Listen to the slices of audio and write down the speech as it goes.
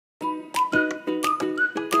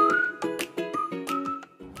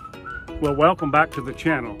Well, welcome back to the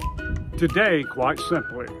channel. Today, quite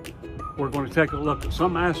simply, we're going to take a look at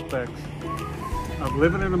some aspects of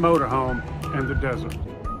living in a motorhome in the desert.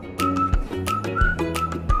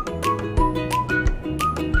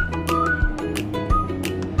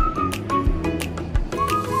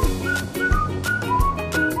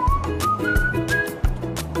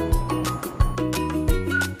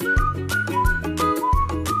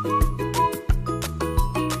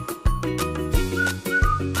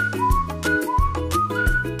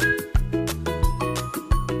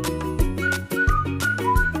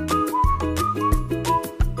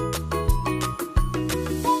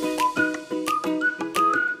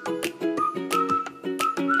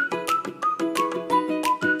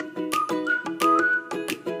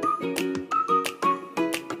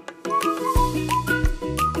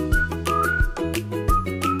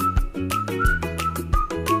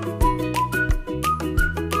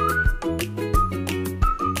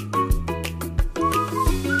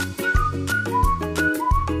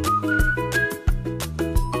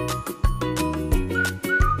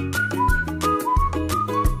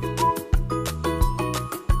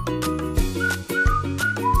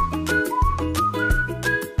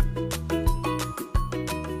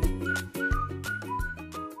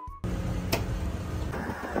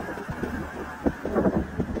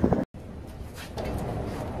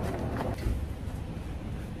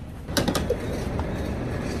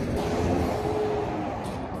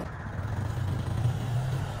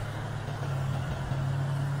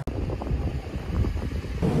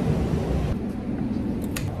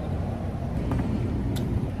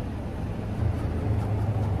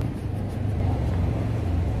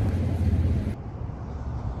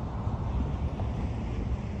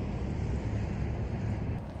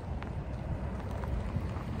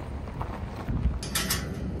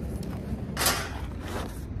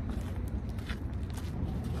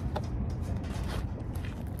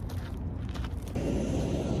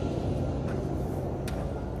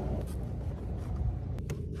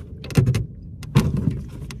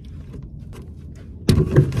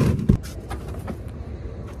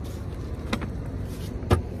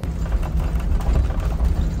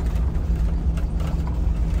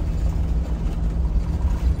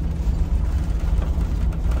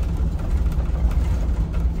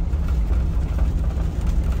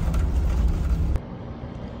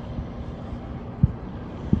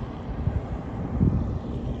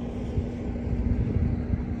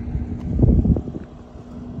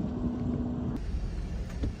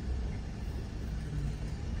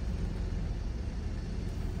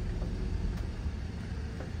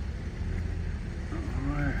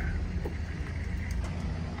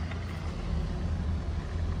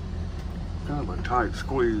 Kind of a tight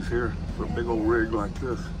squeeze here for a big old rig like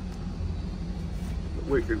this, but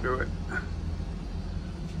we can do it.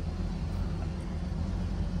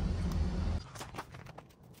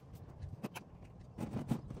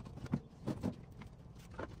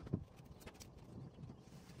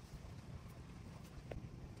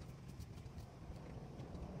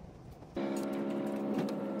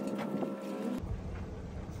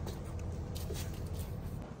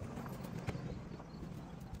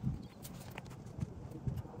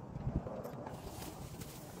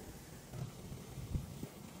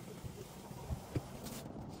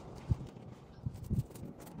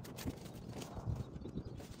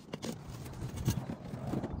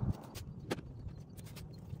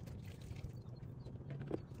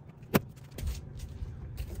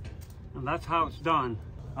 And that's how it's done.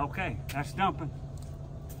 Okay, that's dumping.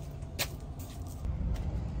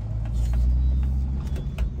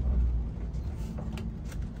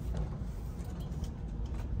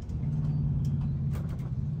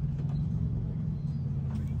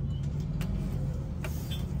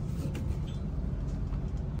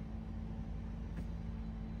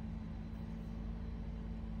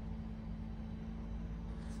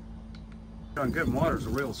 Getting water is a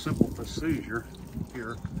real simple procedure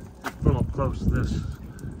here. Just pull up close to this,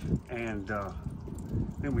 and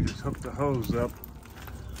then we just hook the hose up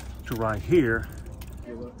to right here. If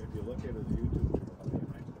you look at his YouTube,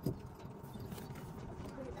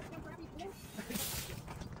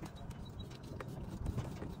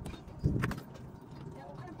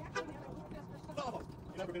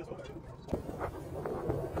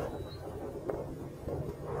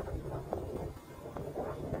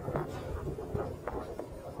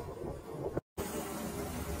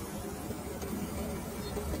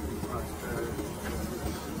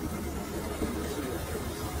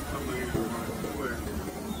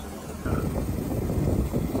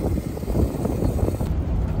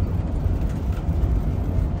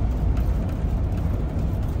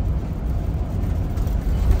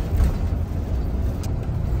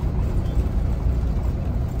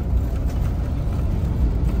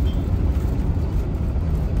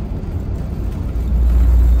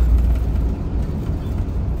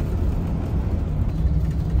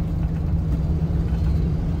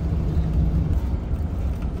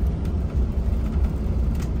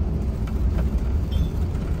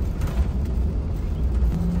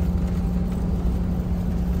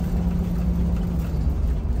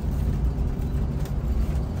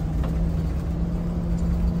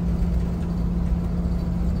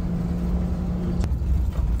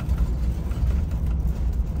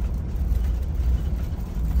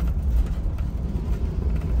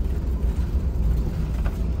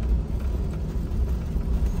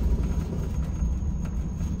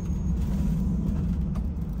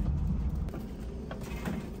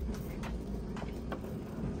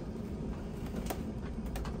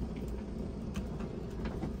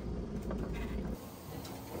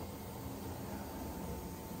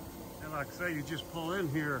 like I say, you just pull in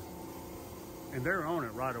here and they're on it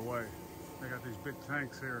right away. They got these big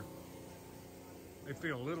tanks here. They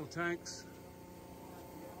feel little tanks,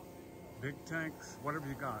 big tanks, whatever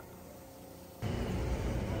you got.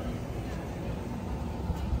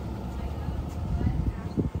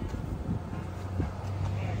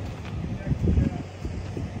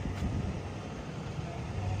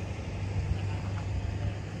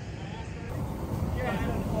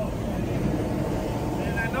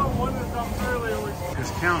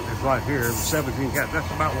 This count is right here, 17 cats.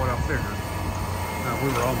 That's about what I figured. We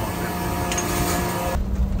were almost empty.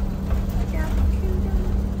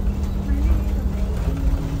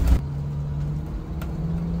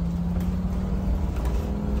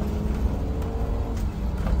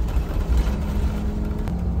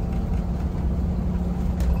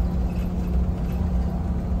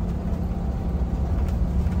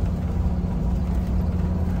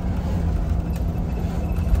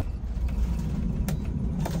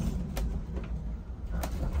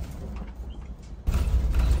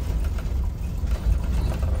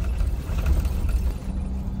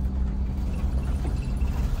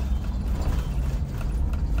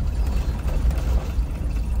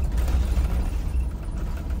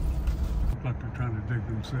 Like they're trying to dig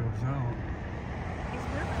themselves out.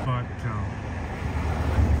 But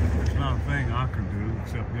there's not a thing I can do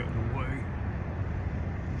except get in the way.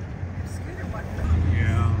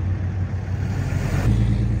 Yeah.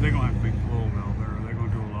 They're going to have to be pulled out there. They're going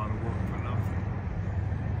to do a lot of work for nothing.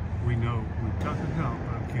 We know. We cut it out,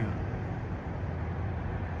 but I can't.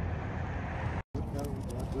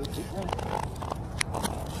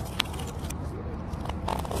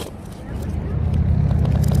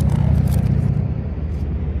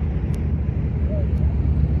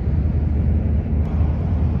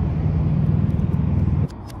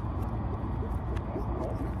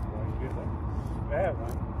 Bad,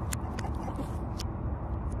 man.